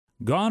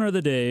Gone are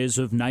the days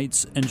of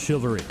knights and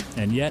chivalry,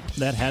 and yet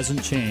that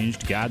hasn't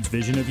changed God's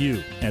vision of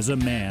you as a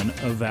man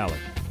of valor.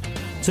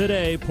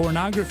 Today,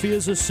 pornography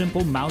is a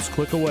simple mouse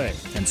click away,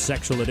 and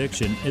sexual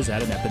addiction is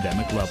at an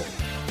epidemic level.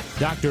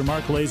 Dr.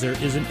 Mark Laser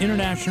is an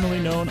internationally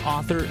known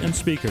author and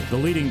speaker, the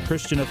leading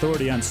Christian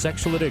authority on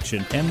sexual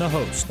addiction, and the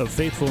host of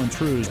Faithful and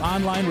True's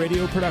online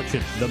radio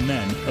production, the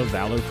Men of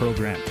Valor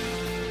program.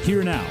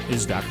 Here now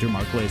is Dr.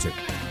 Mark Laser.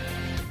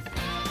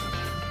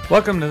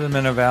 Welcome to the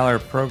Men of Valor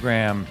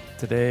program.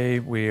 Today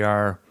we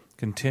are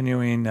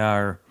continuing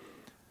our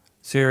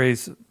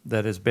series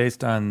that is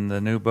based on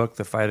the new book,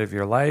 The Fight of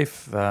Your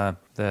Life,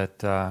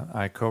 that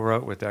I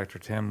co-wrote with Dr.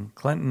 Tim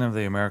Clinton of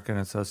the American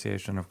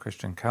Association of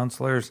Christian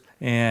Counselors.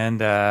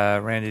 And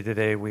Randy,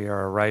 today we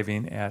are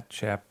arriving at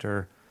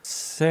chapter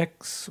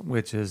 6,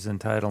 which is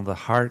entitled The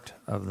Heart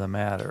of the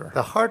Matter.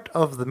 The Heart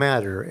of the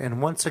Matter.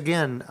 And once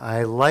again,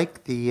 I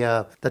like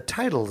the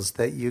titles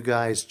that you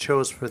guys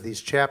chose for these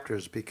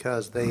chapters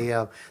because they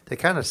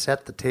kind of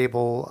set the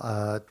table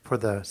for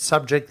the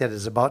subject that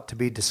is about to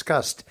be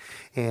discussed.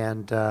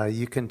 And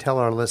you can tell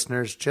our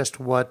listeners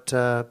just what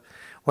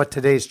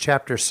today's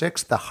chapter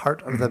 6, The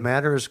Heart of the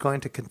Matter, is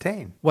going to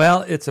contain.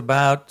 Well, it's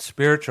about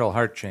spiritual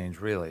heart change,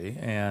 really.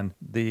 And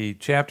the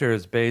chapter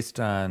is based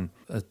on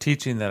a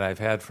teaching that I've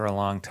had for a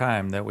long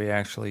time that we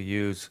actually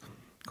use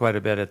quite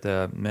a bit at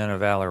the Men of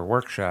Valor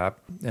workshop.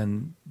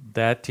 And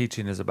that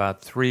teaching is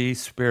about 3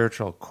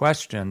 spiritual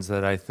questions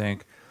that I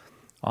think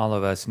all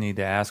of us need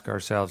to ask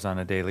ourselves on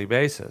a daily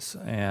basis.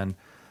 And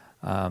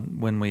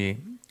when we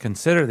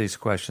consider these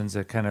questions,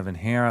 it kind of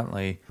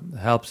inherently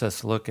helps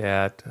us look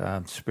at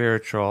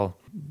spiritual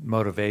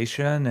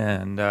motivation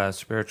and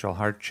spiritual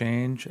heart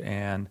change,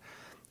 and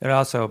it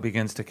also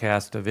begins to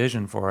cast a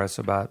vision for us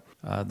about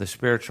the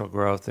spiritual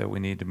growth that we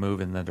need to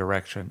move in the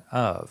direction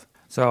of.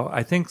 So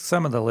I think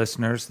some of the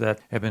listeners that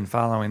have been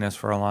following us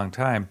for a long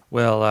time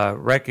will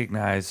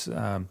recognize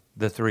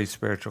the 3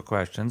 spiritual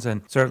questions.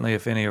 And certainly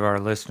if any of our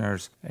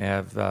listeners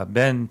have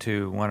been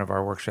to one of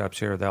our workshops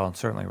here, they'll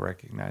certainly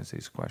recognize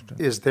these questions.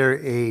 Is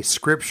there a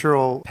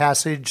scriptural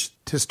passage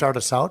to start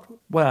us out?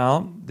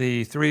 Well,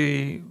 the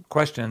 3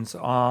 questions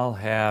all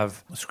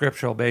have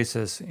scriptural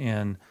basis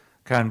in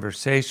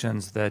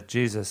conversations that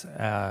Jesus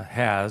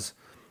has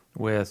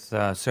with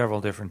several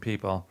different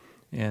people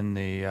in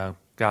the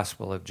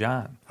Gospel of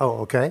John. Oh,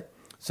 okay.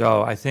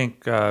 So I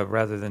think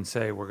rather than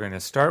say we're going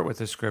to start with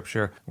the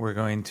scripture, we're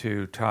going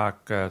to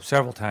talk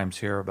several times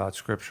here about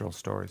scriptural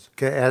stories.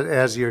 Okay,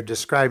 as you're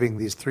describing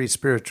these 3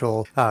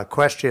 spiritual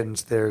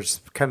questions, there's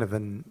kind of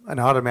an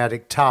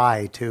automatic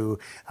tie to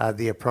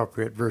the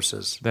appropriate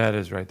verses. That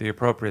is right. The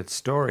appropriate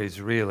stories,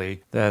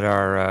 really, that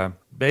are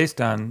based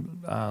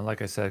on,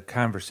 like I said,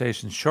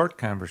 conversations, short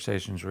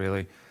conversations,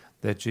 really,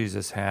 that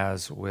Jesus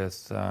has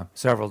with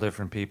several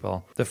different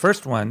people. The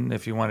first one,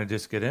 if you want to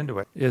just get into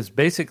it, is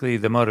basically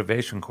the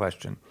motivation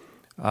question.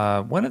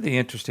 One of the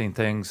interesting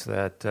things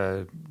that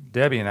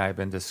Debbie and I have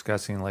been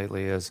discussing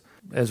lately is,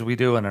 as we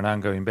do on an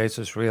ongoing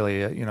basis,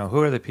 really,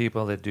 who are the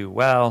people that do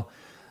well,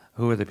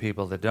 who are the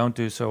people that don't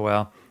do so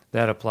well.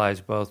 That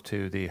applies both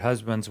to the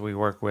husbands we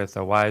work with,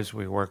 the wives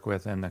we work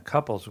with, and the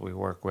couples we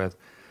work with.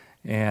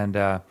 And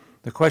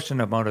the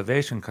question of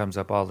motivation comes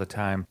up all the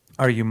time.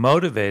 Are you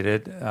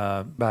motivated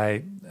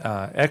by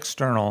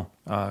external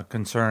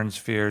concerns,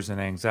 fears,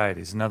 and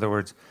anxieties? In other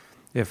words,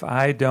 if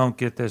I don't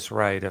get this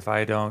right, if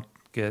I don't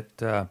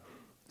get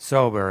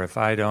sober, if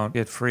I don't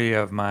get free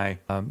of my...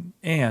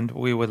 and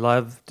we would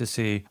love to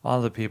see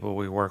all the people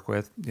we work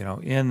with,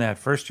 in that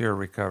first year of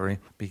recovery,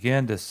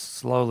 begin to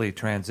slowly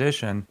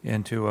transition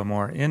into a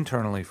more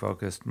internally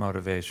focused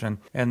motivation.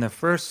 And the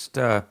first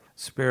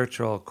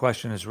spiritual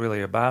question is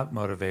really about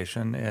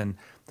motivation, and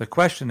the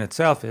question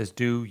itself is,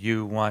 do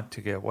you want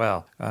to get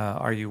well?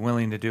 Are you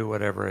willing to do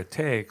whatever it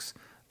takes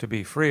to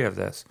be free of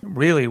this?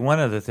 Really, one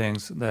of the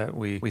things that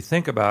we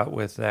think about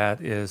with that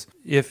is,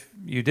 if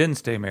you didn't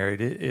stay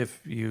married,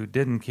 if you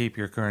didn't keep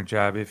your current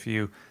job, if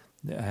you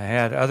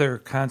had other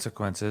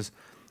consequences,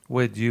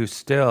 would you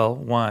still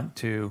want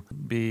to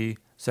be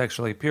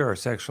sexually pure,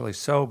 sexually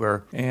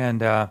sober?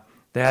 And that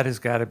has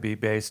got to be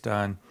based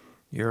on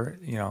your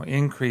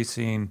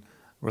increasing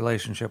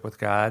relationship with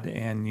God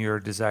and your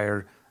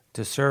desire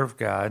to serve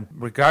God,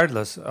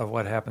 regardless of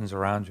what happens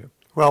around you.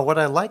 Well, what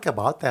I like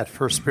about that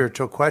first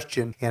spiritual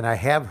question, and I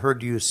have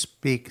heard you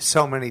speak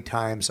so many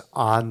times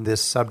on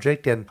this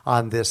subject and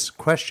on this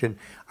question,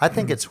 I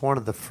think it's one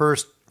of the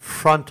first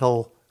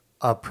frontal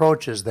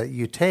approaches that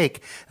you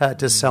take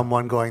to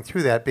someone going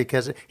through that,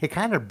 because it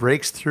kind of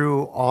breaks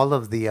through all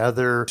of the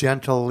other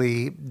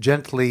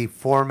gently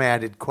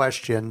formatted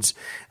questions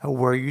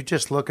where you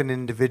just look an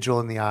individual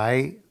in the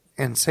eye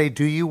and say,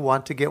 do you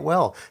want to get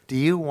well? Do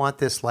you want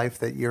this life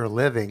that you're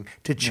living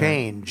to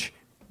change?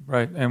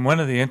 Right. And one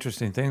of the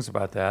interesting things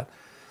about that,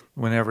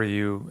 whenever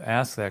you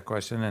ask that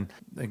question, and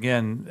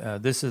again,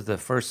 this is the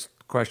first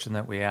question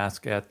that we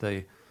ask at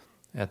the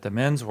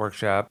men's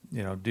workshop,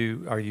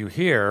 are you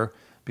here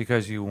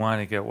because you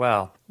want to get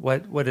well?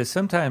 What is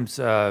sometimes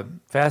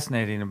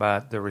fascinating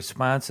about the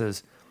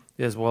responses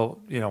is, well,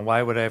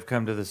 why would I have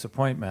come to this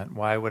appointment?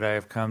 Why would I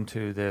have come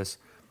to this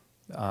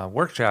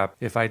workshop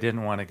if I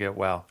didn't want to get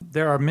well?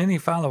 There are many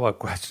follow-up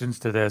questions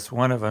to this.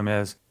 One of them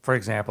is, for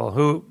example,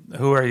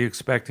 who are you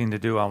expecting to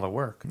do all the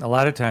work? A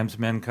lot of times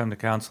men come to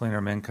counseling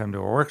or men come to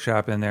a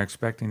workshop and they're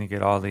expecting to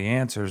get all the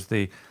answers,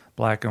 the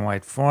black and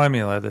white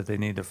formula that they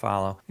need to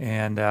follow.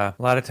 And a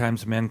lot of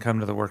times men come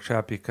to the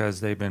workshop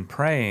because they've been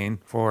praying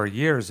for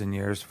years and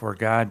years for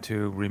God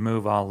to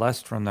remove all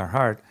lust from their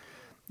heart.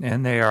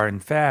 And they are,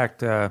 in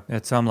fact,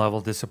 at some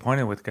level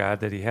disappointed with God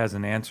that he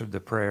hasn't answered the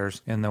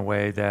prayers in the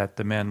way that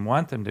the men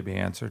want them to be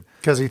answered.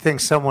 Because he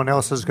thinks someone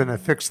else is going to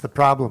fix the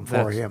problem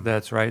for him.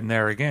 That's right. And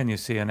there again, you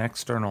see an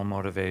external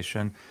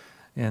motivation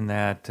in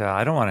that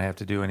I don't want to have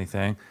to do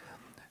anything.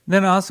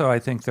 Then also, I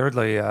think,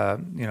 thirdly,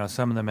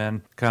 some of the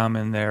men come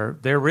and they're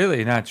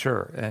really not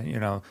sure.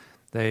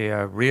 They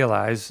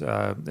realize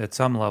at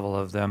some level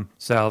of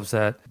themselves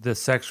that the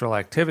sexual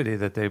activity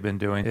that they've been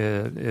doing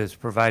is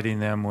providing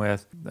them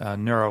with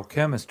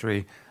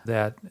neurochemistry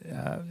that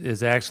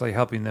is actually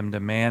helping them to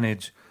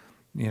manage,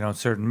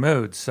 certain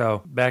moods.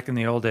 So back in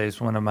the old days,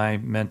 one of my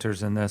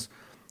mentors in this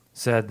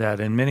said that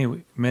in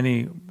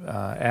many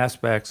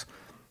aspects,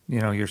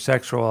 your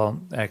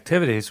sexual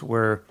activities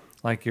were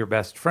like your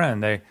best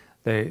friend.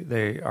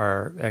 They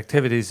are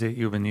activities that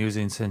you've been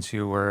using since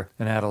you were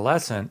an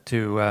adolescent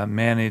to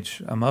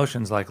manage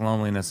emotions like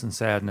loneliness and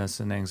sadness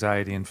and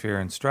anxiety and fear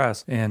and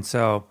stress. And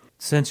so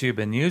since you've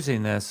been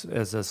using this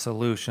as a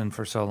solution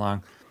for so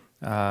long,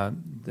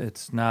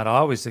 it's not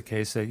always the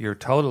case that you're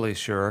totally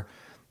sure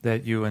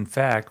that you, in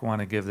fact, want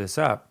to give this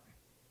up.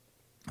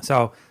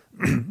 So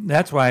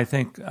that's why I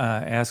think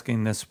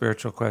asking this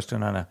spiritual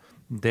question on a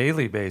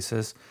daily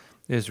basis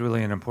is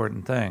really an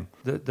important thing.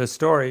 The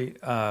story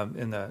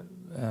in the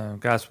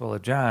Gospel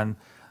of John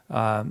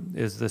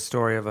is the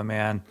story of a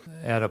man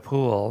at a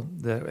pool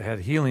that had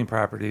healing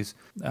properties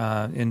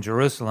in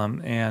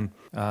Jerusalem. And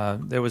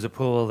there was a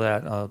pool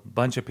that a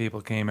bunch of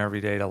people came every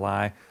day to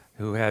lie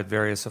who had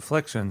various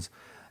afflictions.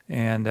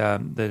 And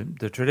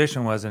the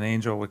tradition was an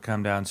angel would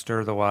come down,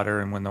 stir the water,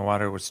 and when the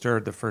water was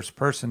stirred, the first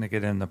person to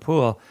get in the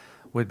pool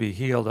would be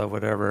healed of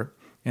whatever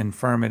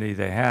infirmity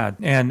they had.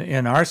 And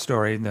in our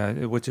story,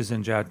 which is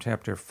in John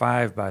chapter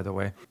 5, by the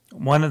way,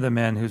 one of the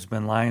men who's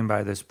been lying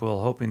by this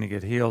pool hoping to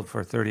get healed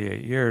for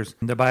 38 years,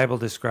 the Bible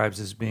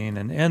describes as being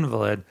an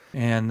invalid.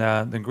 And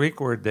the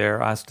Greek word there,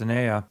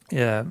 astheneia,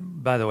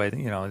 by the way,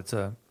 it's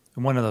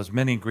one of those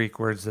many Greek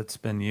words that's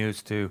been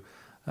used to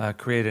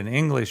create an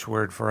English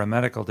word for a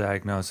medical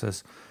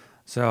diagnosis.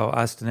 So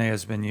astheneia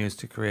has been used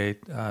to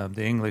create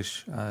the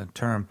English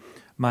term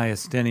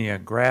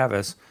myasthenia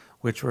gravis,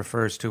 which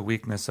refers to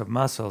weakness of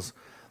muscles.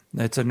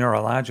 It's a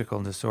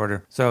neurological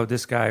disorder. So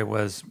this guy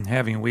was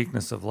having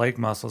weakness of leg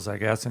muscles, I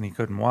guess, and he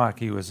couldn't walk.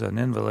 He was an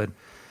invalid.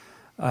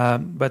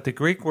 But the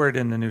Greek word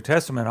in the New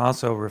Testament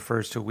also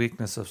refers to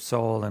weakness of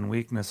soul and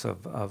weakness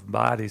of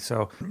body.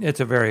 So it's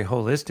a very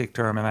holistic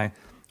term, and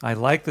I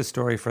like the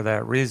story for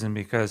that reason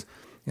because,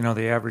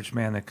 the average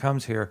man that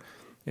comes here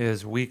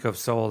is weak of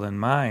soul and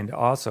mind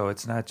also.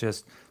 It's not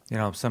just,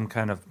 some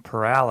kind of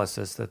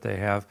paralysis that they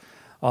have.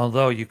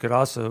 Although you could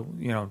also,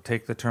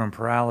 take the term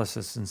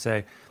paralysis and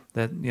say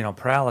that,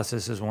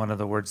 paralysis is one of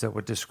the words that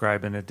would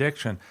describe an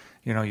addiction.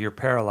 You're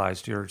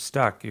paralyzed, you're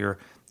stuck, you're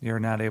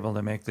not able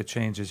to make the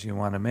changes you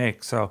want to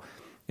make. So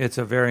it's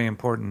a very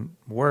important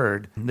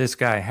word. This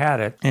guy had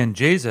it. And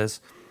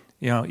Jesus,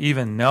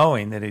 even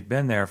knowing that he'd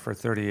been there for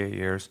 38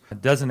 years,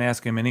 doesn't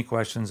ask him any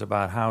questions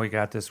about how he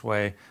got this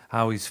way,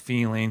 how he's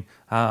feeling,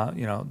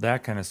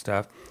 that kind of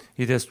stuff.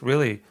 He just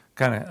really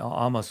kind of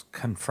almost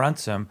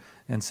confronts him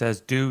and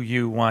says, do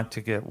you want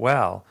to get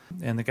well?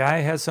 And the guy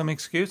has some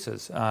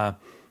excuses,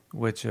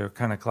 which are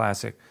kind of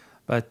classic.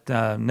 But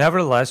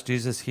nevertheless,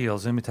 Jesus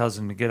heals him. He tells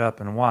him to get up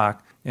and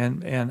walk.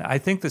 And I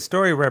think the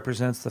story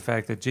represents the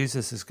fact that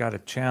Jesus has got to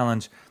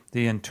challenge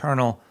the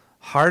internal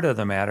heart of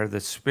the matter, the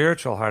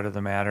spiritual heart of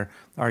the matter.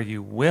 Are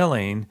you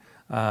willing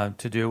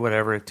to do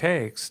whatever it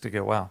takes to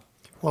get well?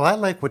 Well, I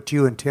like what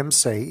you and Tim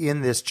say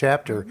in this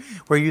chapter,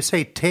 where you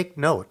say, take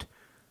note.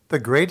 The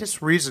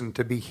greatest reason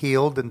to be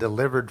healed and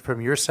delivered from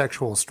your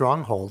sexual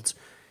strongholds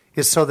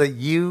is so that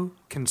you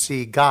can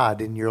see God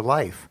in your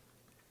life.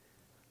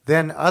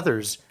 Then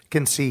others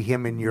can see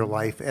him in your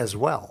life as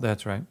well.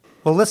 That's right.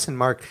 Well, listen,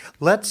 Mark,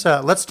 let's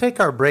take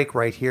our break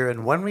right here,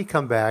 and when we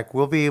come back,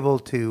 we'll be able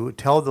to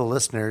tell the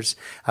listeners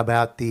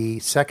about the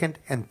second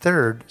and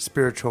third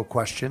spiritual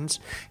questions.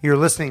 You're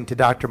listening to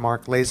Dr.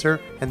 Mark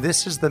Laser, and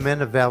this is the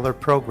Men of Valor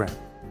program.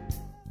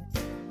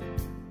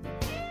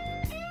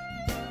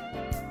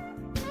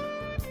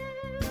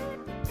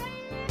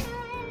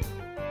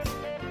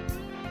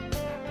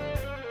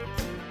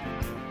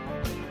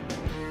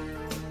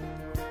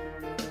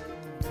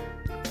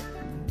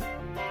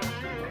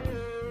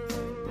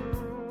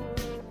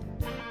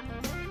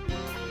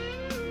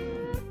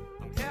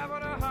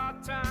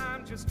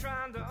 Just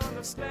trying to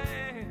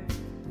understand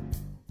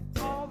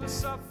all the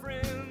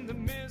suffering, the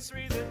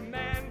misery that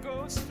man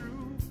goes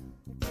through.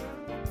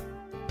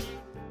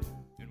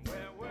 And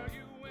where were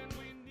you when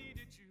we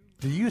needed you?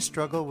 Do you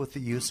struggle with the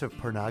use of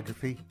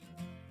pornography?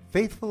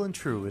 Faithful and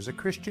True is a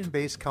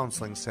Christian-based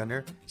counseling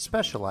center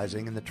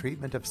specializing in the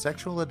treatment of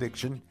sexual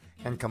addiction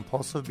and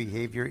compulsive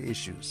behavior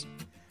issues.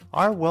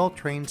 Our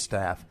well-trained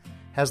staff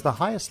has the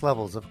highest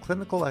levels of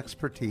clinical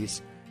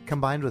expertise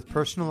combined with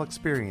personal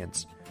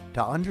experience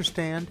to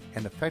understand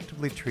and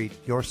effectively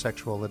treat your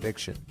sexual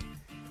addiction.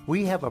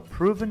 We have a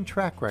proven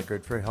track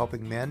record for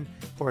helping men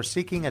who are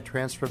seeking a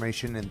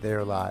transformation in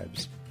their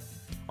lives.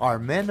 Our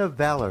Men of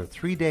Valor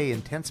 3-day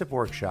intensive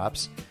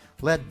workshops,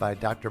 led by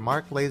Dr.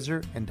 Mark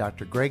Laser and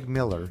Dr. Greg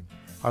Miller,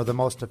 are the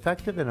most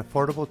effective and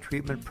affordable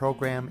treatment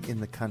program in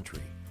the country.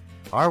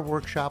 Our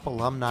workshop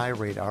alumni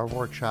rate our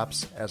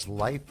workshops as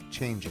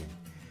life-changing.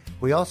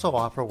 We also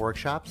offer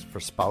workshops for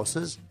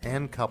spouses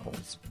and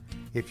couples.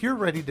 If you're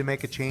ready to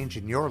make a change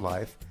in your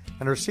life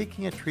and are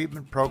seeking a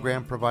treatment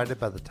program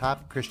provided by the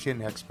top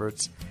Christian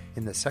experts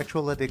in the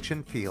sexual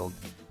addiction field,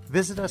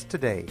 visit us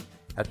today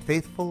at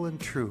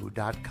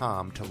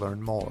faithfulandtrue.com to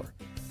learn more.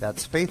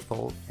 That's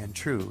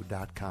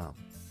faithfulandtrue.com.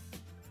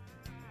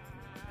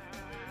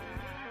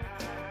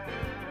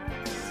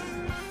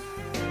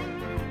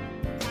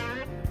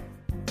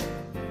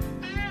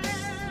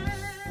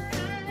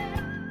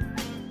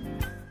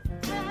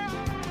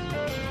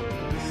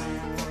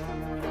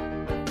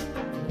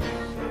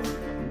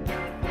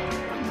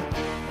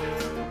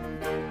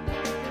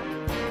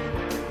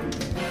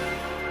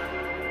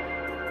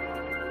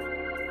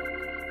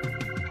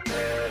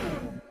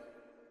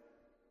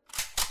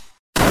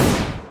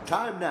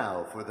 Time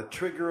now for the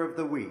Trigger of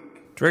the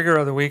Week. Trigger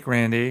of the week,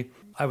 Randy.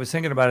 I was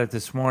thinking about it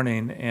this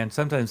morning, and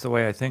sometimes the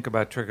way I think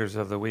about triggers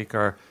of the week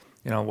are,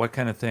 what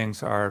kind of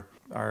things our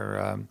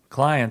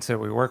clients that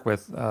we work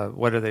with,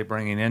 what are they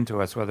bringing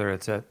into us, whether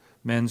it's at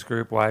men's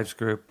group, wives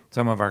group,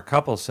 some of our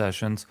couple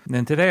sessions.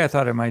 And today I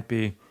thought it might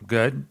be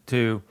good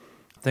to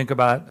think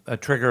about a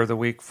trigger of the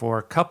week for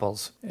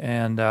couples,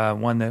 and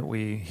one that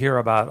we hear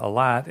about a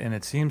lot, and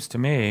it seems to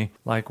me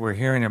like we're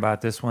hearing about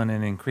this one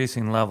in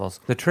increasing levels.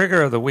 The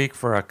trigger of the week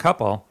for a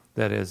couple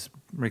that is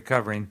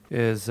recovering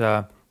is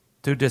to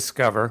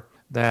discover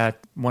that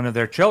one of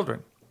their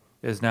children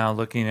is now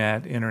looking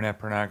at internet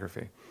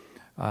pornography.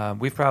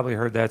 We've probably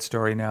heard that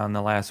story now in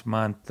the last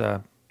month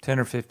 10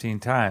 or 15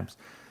 times.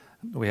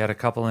 We had a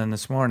couple in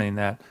this morning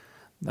that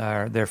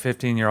their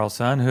 15-year-old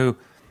son who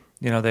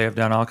they have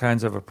done all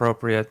kinds of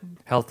appropriate,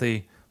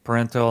 healthy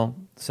parental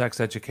sex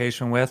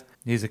education with.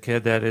 He's a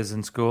kid that is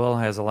in school,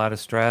 has a lot of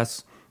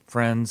stress,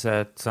 friends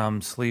at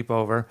some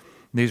sleepover.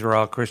 These were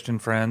all Christian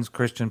friends,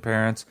 Christian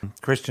parents,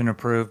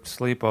 Christian-approved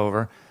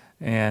sleepover.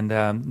 And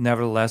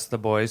nevertheless, the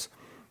boys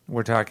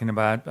were talking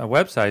about a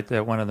website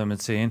that one of them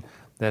had seen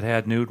that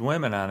had nude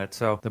women on it.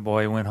 So the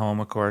boy went home,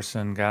 of course,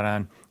 and got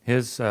on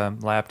his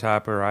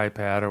laptop or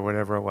iPad or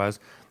whatever it was,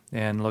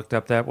 and looked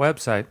up that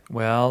website.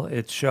 Well,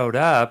 it showed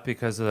up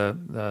because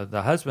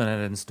the husband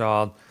had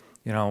installed,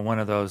 one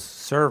of those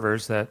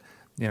servers that,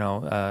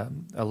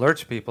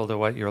 alerts people to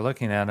what you're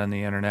looking at on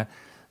the internet.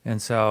 And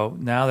so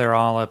now they're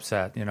all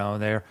upset.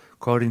 They're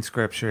quoting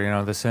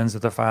scripture, the sins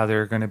of the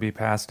father are going to be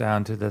passed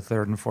down to the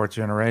third and fourth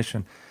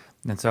generation.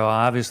 And so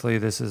obviously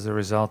this is a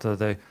result of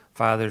the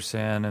father's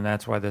sin, and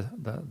that's why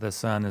the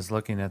son is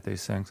looking at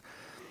these things.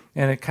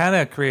 And it kind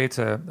of creates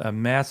a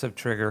massive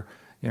trigger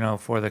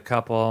for the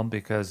couple,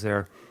 because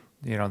they're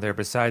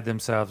beside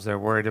themselves. They're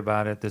worried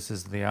about it. This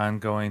is the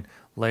ongoing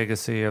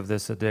legacy of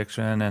this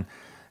addiction,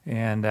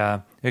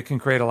 and it can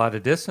create a lot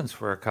of distance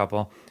for a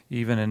couple,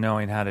 even in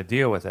knowing how to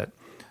deal with it.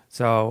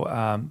 So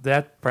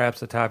that's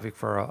perhaps a topic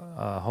for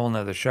a whole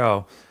nother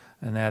show,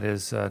 and that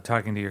is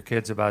talking to your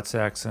kids about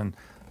sex and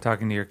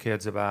talking to your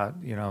kids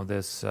about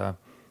this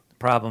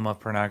problem of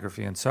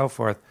pornography and so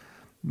forth.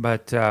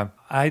 But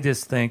I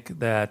just think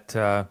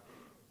that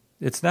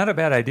it's not a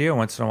bad idea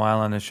once in a while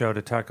on the show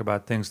to talk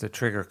about things that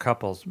trigger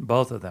couples,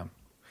 both of them.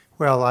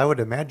 Well, I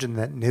would imagine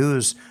that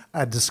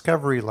a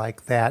discovery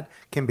like that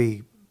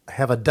can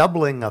have a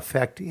doubling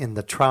effect in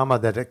the trauma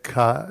that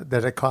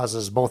it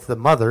causes both the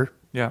mother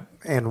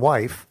and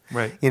wife.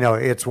 Right.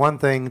 It's one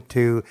thing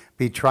to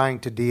be trying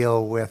to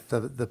deal with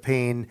the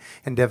pain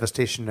and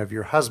devastation of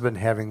your husband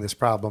having this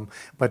problem,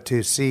 but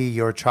to see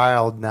your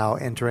child now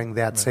entering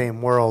that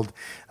same world,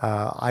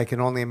 I can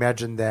only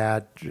imagine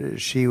that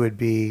she'd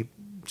be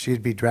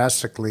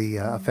drastically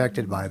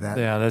affected by that.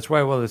 Yeah, that's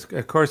why. Well,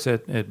 of course,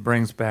 it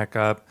brings back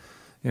up,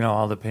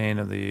 all the pain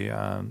of the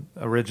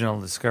original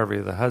discovery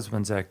of the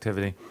husband's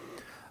activity.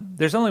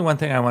 There's only one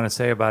thing I want to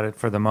say about it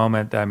for the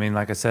moment. I mean,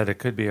 like I said, it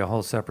could be a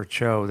whole separate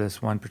show,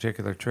 this one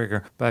particular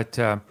trigger. But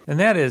and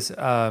that is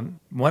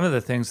one of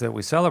the things that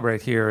we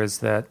celebrate here is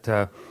that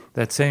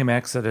that same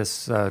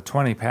Exodus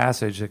 20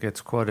 passage that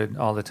gets quoted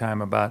all the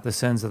time about the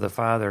sins of the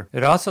father.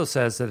 It also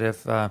says that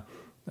if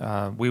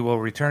we will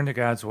return to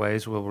God's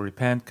ways, we'll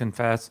repent,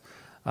 confess,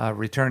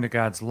 return to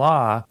God's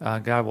law,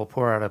 God will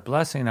pour out a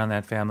blessing on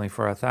that family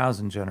for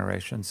 1,000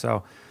 generations.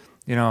 So,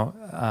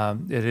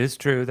 it is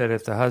true that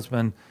if the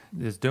husband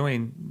is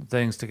doing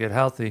things to get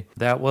healthy,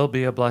 that will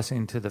be a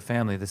blessing to the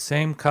family. The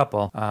same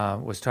couple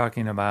was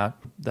talking about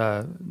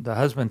the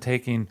husband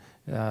taking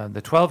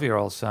the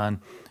 12-year-old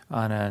son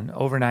on an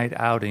overnight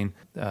outing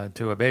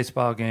to a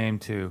baseball game,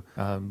 to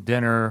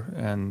dinner,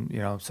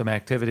 and some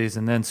activities,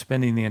 and then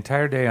spending the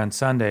entire day on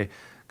Sunday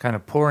kind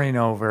of poring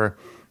over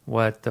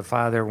what the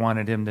father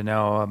wanted him to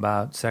know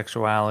about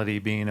sexuality,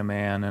 being a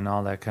man, and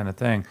all that kind of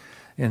thing.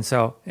 And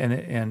so,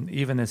 and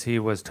even as he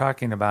was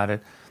talking about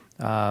it,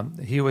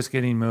 he was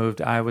getting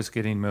moved, I was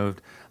getting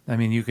moved. I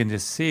mean, you can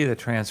just see the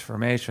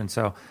transformation.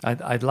 So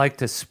I'd like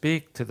to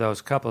speak to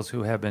those couples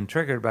who have been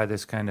triggered by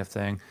this kind of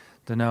thing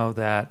to know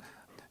that,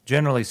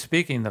 generally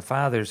speaking, the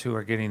fathers who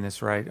are getting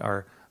this right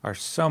are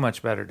so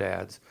much better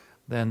dads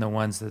than the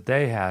ones that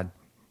they had.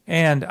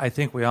 And I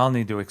think we all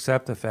need to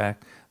accept the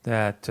fact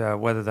that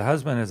whether the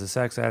husband is a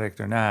sex addict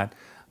or not,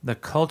 the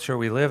culture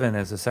we live in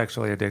is a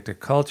sexually addicted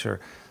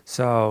culture.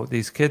 So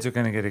these kids are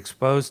going to get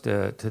exposed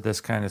to this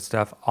kind of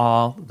stuff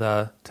all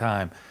the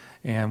time.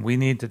 And we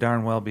need to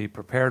darn well be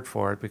prepared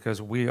for it,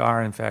 because we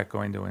are, in fact,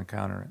 going to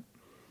encounter it.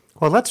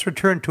 Well, let's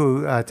return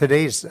to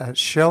today's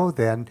show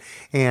then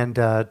and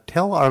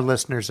tell our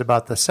listeners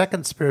about the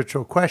second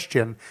spiritual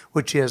question,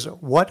 which is,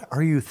 what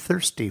are you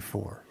thirsty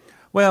for?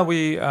 Well,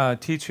 we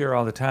teach here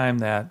all the time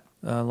that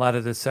a lot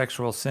of the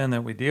sexual sin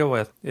that we deal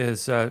with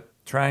is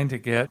trying to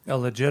get a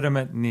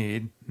legitimate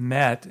need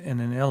met in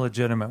an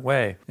illegitimate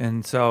way.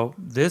 And so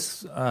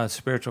this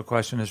spiritual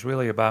question is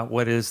really about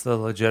what is the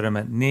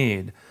legitimate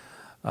need.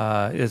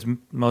 As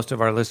most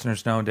of our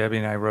listeners know, Debbie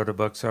and I wrote a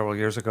book several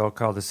years ago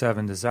called The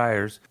 7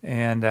 Desires.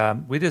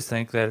 And we just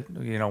think that,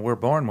 we're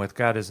born with,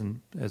 God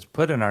has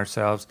put in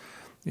ourselves,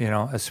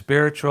 a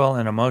spiritual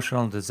and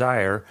emotional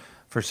desire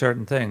for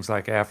certain things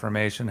like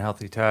affirmation,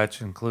 healthy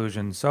touch,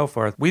 inclusion, and so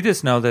forth. We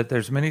just know that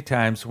there's many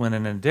times when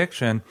an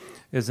addiction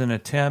is an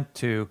attempt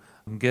to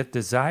get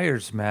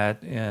desires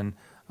met in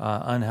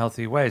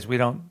unhealthy ways. We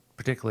don't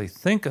particularly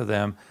think of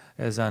them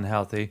as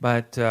unhealthy,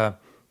 but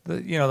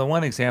the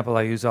one example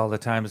I use all the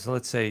time is,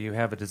 let's say you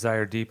have a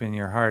desire deep in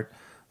your heart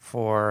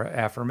for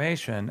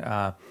affirmation,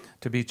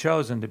 to be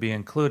chosen, to be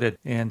included,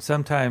 and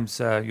sometimes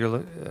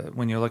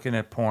when you're looking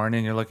at porn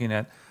and you're looking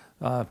at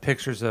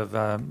pictures of,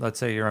 let's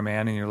say you're a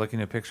man and you're looking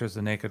at pictures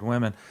of naked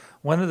women,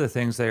 one of the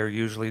things they are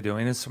usually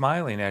doing is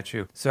smiling at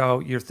you.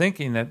 So you're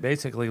thinking that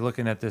basically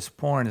looking at this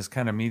porn is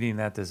kind of meeting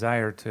that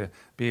desire to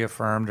be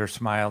affirmed or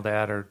smiled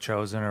at or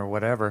chosen or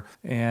whatever.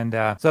 And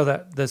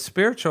so the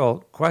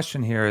spiritual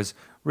question here is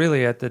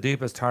really at the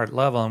deepest heart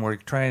level, and we're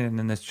trying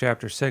in this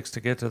chapter 6 to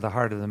get to the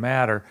heart of the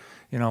matter.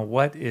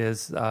 What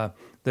is the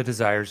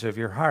desires of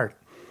your heart?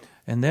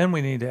 And then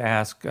we need to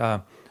ask,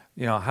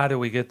 how do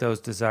we get those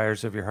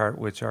desires of your heart,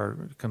 which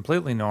are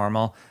completely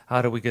normal?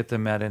 How do we get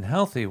them met in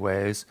healthy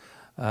ways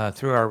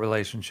through our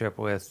relationship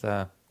with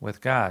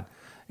God?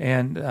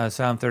 And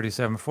Psalm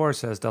 37:4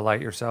 says,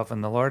 "Delight yourself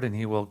in the Lord, and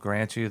He will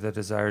grant you the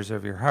desires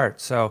of your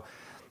heart." So,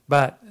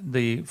 but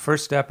the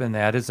first step in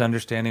that is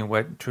understanding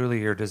what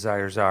truly your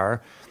desires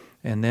are,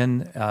 and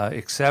then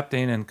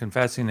accepting and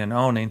confessing and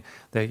owning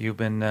that you've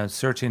been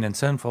searching in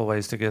sinful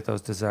ways to get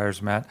those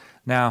desires met.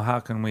 Now, how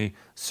can we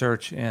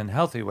search in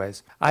healthy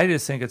ways? I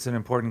just think it's an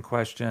important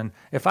question.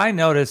 If I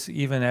notice,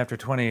 even after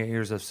 28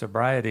 years of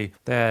sobriety,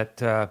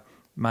 that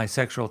my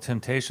sexual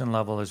temptation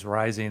level is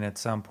rising at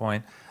some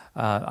point,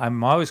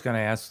 I'm always going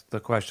to ask the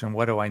question,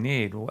 what do I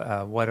need?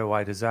 What do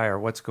I desire?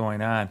 What's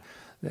going on?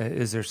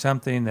 Is there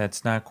something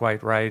that's not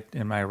quite right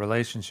in my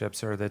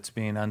relationships or that's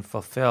being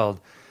unfulfilled?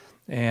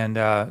 And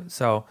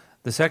so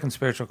the second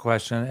spiritual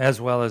question,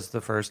 as well as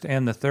the first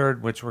and the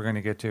third, which we're going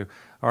to get to,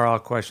 are all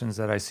questions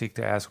that I seek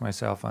to ask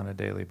myself on a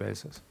daily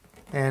basis.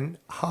 And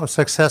how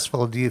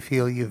successful do you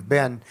feel you've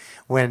been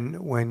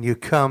when you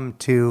come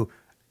to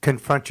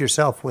confront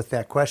yourself with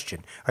that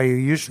question? Are you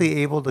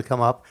usually able to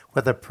come up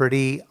with a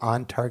pretty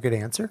on-target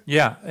answer?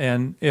 Yeah,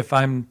 and if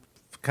I'm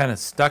kind of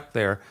stuck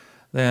there,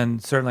 then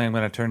certainly I'm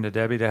going to turn to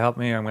Debbie to help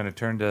me. I'm going to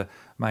turn to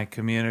my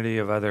community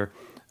of other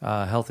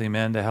healthy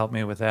men to help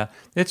me with that.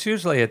 It's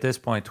usually at this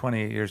point,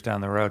 28 years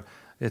down the road,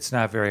 it's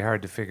not very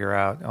hard to figure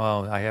out,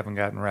 I haven't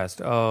gotten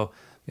rest. I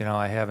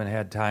haven't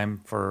had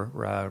time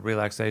for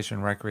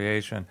relaxation,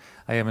 recreation.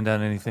 I haven't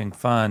done anything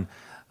fun.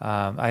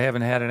 I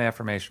haven't had an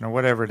affirmation or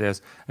whatever it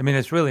is. I mean,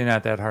 it's really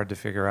not that hard to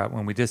figure out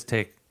when we just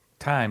take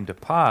time to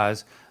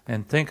pause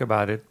and think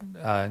about it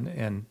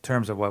in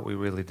terms of what we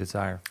really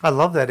desire. I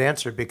love that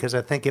answer because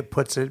I think it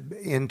puts it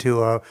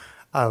into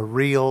a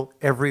real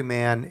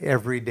everyman,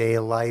 everyday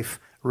life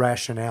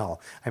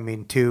rationale. I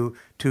mean, to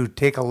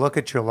take a look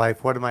at your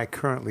life. What am I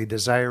currently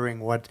desiring?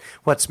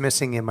 What's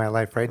missing in my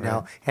life right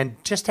now?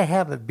 And just to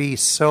have it be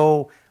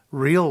so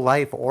real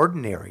life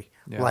ordinary.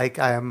 Yeah. Like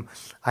I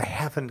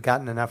haven't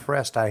gotten enough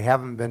rest. I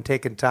haven't been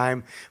taking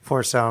time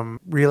for some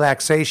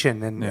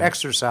relaxation and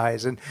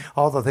exercise and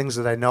all the things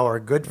that I know are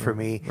good for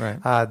me.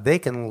 Right. They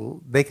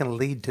can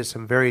lead to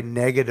some very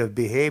negative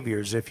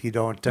behaviors if you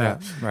don't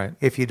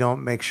if you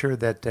don't make sure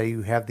that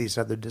you have these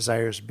other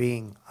desires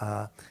being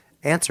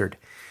answered.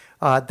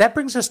 That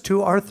brings us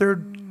to our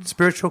third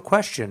spiritual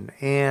question,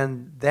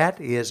 and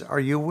that is: are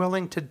you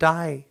willing to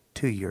die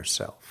to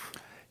yourself?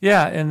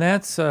 Yeah, and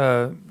that's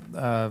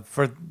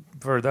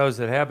for those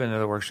that have been to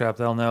the workshop,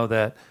 they'll know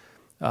that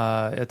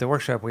at the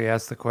workshop, we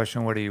asked the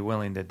question, what are you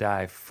willing to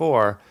die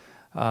for?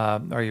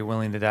 Are you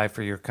willing to die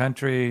for your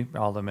country?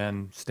 All the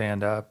men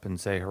stand up and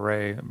say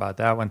hooray about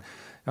that one.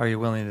 Are you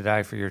willing to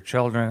die for your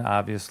children?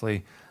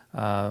 Obviously,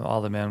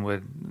 all the men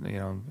would,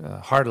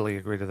 heartily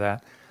agree to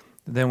that.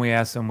 Then we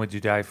asked them, would you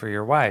die for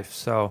your wife?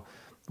 So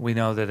we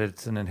know that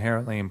it's an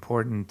inherently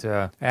important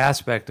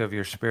aspect of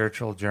your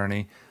spiritual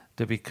journey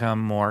to become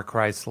more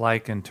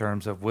Christ-like in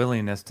terms of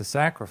willingness to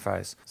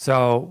sacrifice.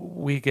 So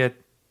we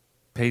get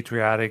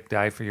patriotic,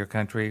 die for your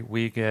country.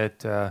 We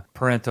get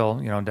parental,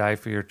 die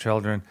for your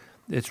children.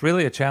 It's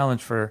really a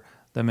challenge for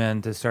the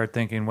men to start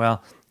thinking,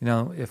 well,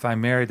 if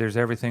I'm married, there's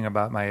everything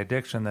about my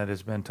addiction that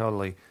has been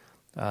totally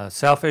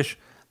selfish.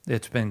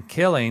 It's been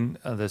killing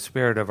the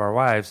spirit of our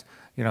wives.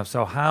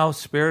 So how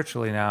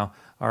spiritually now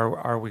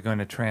are we going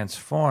to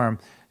transform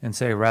and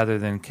say, rather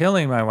than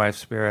killing my wife's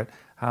spirit,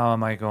 how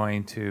am I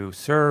going to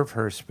serve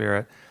her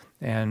spirit?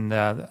 And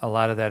a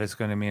lot of that is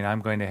going to mean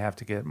I'm going to have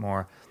to get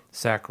more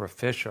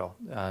sacrificial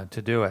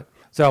to do it.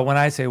 So when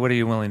I say, what are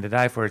you willing to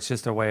die for? It's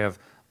just a way of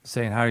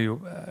saying,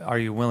 are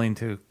you willing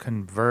to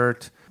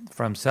convert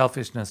from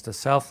selfishness to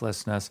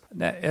selflessness?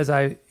 As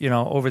I,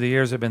 over the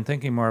years, I've been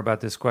thinking more about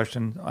this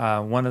question.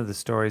 One of the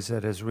stories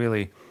that has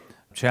really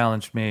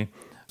challenged me,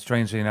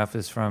 strangely enough,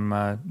 is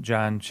from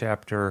John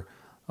chapter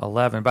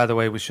 11. By the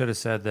way, we should have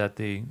said that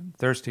the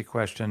thirsty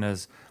question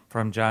is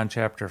from John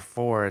chapter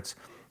 4. It's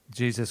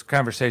Jesus'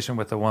 conversation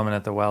with the woman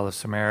at the well of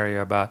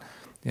Samaria about,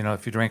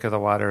 if you drink of the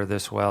water of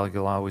this well,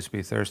 you'll always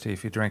be thirsty.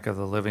 If you drink of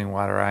the living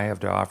water I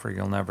have to offer,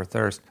 you'll never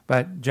thirst.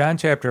 But John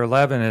chapter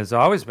 11 has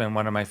always been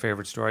one of my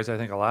favorite stories. I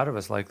think a lot of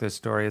us like this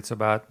story. It's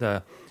about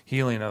the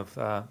healing of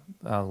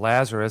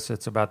Lazarus.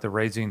 It's about the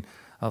raising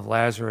of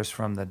Lazarus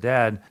from the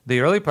dead.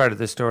 The early part of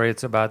the story,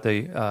 it's about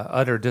the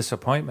utter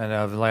disappointment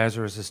of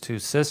Lazarus' two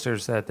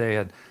sisters, that they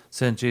had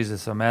sent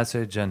Jesus a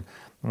message and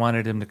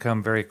wanted him to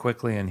come very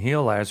quickly and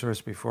heal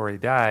Lazarus before he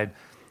died.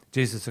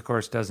 Jesus, of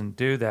course, doesn't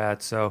do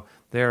that, so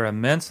they're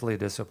immensely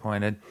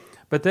disappointed.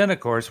 But then, of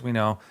course, we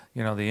know,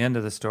 the end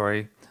of the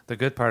story, the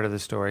good part of the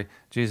story,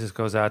 Jesus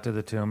goes out to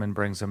the tomb and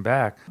brings them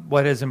back.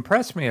 What has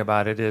impressed me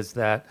about it is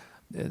that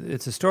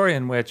it's a story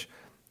in which,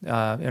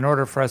 in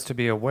order for us to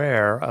be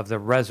aware of the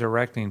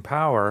resurrecting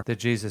power that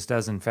Jesus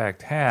does in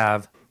fact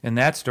have, in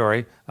that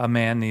story, a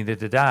man needed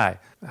to die.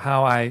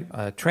 How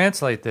I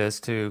translate this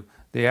to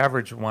the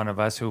average one of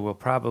us who will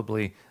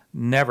probably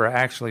never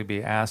actually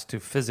be asked to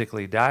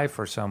physically die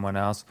for someone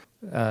else.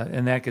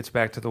 And that gets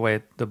back to the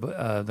way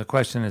the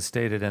question is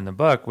stated in the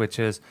book, which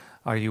is,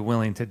 are you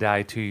willing to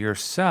die to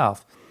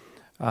yourself?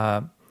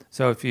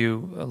 So if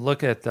you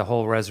look at the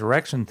whole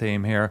resurrection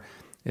theme here,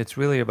 it's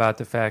really about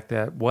the fact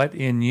that what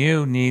in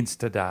you needs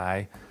to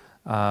die,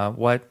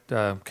 what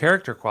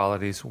character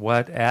qualities,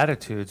 what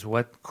attitudes,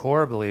 what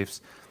core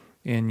beliefs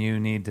in you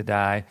need to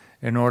die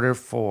in order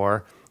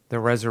for the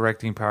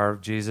resurrecting power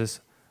of Jesus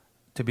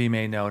to be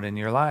made known in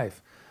your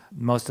life.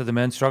 Most of the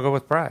men struggle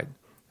with pride.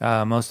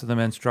 Most of the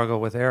men struggle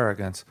with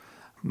arrogance.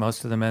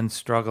 Most of the men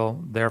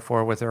struggle,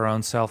 therefore, with their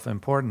own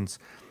self-importance.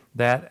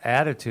 That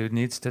attitude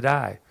needs to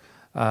die.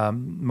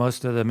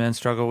 Most of the men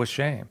struggle with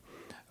shame,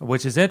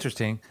 which is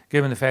interesting.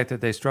 Given the fact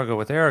that they struggle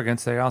with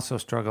arrogance, they also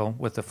struggle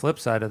with the flip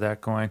side of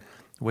that coin,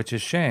 which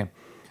is shame.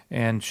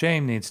 And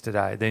shame needs to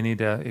die. They need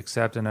to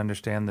accept and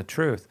understand the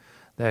truth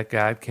that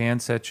God can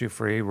set you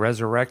free,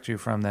 resurrect you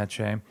from that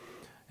shame,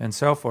 and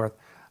so forth.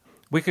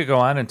 We could go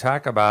on and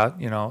talk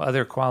about,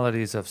 other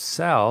qualities of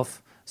selfishness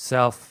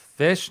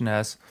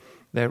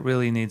that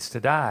really needs to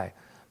die.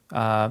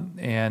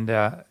 And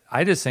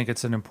I just think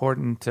it's an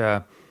important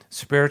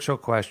spiritual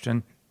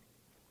question.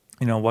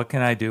 What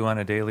can I do on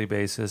a daily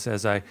basis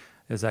as I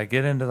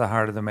get into the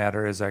heart of the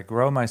matter, as I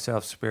grow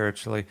myself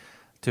spiritually,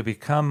 to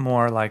become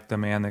more like the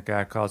man that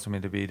God calls me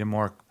to be,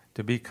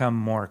 to become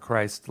more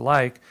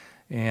Christ-like,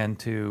 and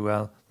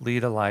to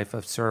lead a life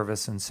of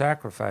service and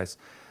sacrifice.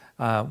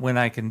 When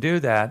I can do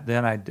that,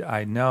 then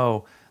I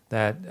know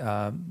that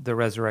the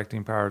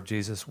resurrecting power of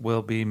Jesus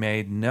will be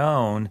made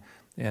known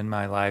in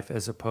my life,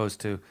 as opposed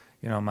to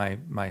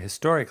my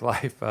historic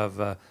life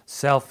of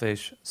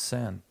selfish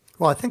sin.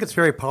 Well, I think it's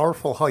very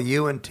powerful how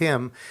you and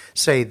Tim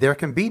say there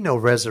can be no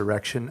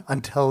resurrection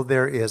until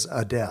there is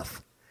a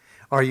death.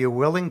 Are you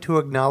willing to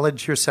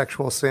acknowledge your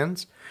sexual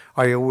sins?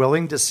 Are you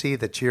willing to see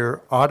that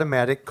your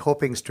automatic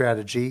coping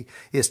strategy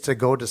is to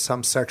go to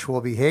some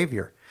sexual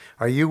behavior?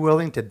 Are you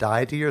willing to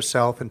die to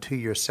yourself and to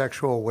your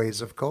sexual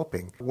ways of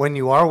coping? When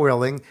you are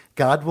willing,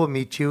 God will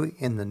meet you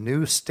in the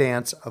new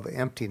stance of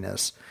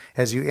emptiness.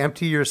 As you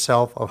empty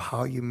yourself of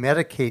how you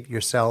medicate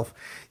yourself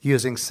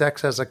using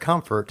sex as a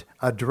comfort,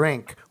 a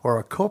drink, or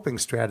a coping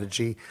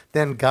strategy,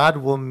 then God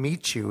will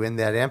meet you in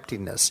that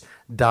emptiness.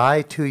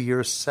 Die to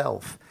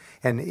yourself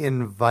and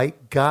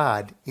invite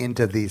God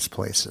into these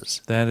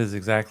places. That is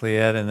exactly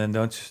it. And then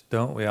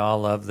don't we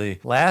all love the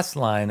last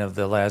line of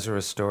the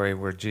Lazarus story,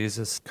 where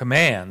Jesus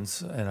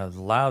commands in a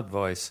loud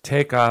voice,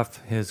 take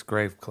off his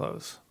grave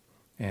clothes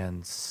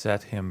and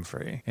set him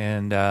free.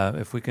 And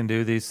if we can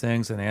do these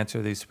things and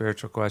answer these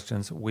spiritual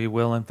questions, we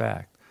will in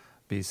fact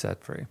be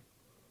set free.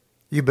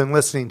 You've been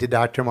listening to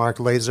Dr. Mark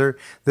Laser.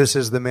 This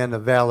is the Men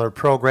of Valor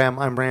program.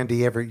 I'm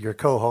Randy Everett, your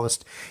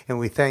co-host, and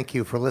we thank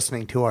you for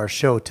listening to our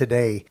show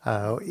today.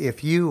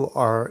 If you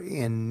are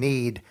in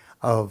need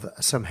of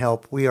some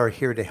help, we are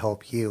here to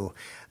help you.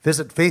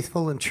 Visit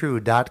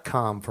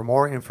faithfulandtrue.com for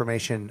more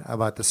information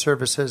about the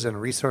services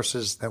and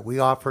resources that we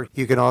offer.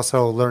 You can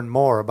also learn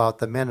more about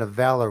the Men of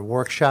Valor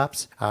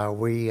workshops.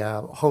 We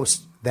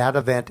host that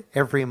event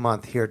every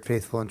month here at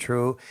Faithful and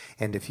True.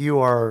 And if you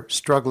are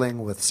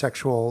struggling with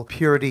sexual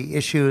purity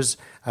issues,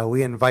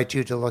 we invite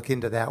you to look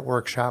into that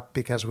workshop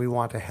because we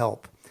want to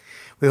help.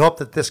 We hope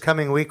that this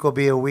coming week will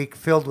be a week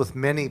filled with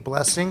many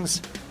blessings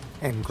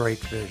and great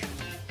vision.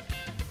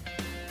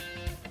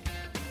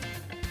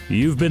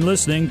 You've been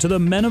listening to the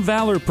Men of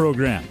Valor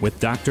program with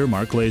Dr.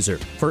 Mark Laser.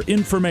 For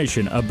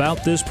information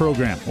about this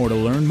program or to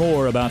learn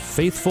more about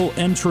Faithful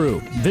and True,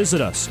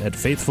 visit us at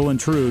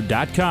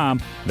faithfulandtrue.com.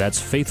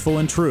 That's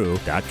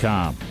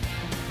faithfulandtrue.com.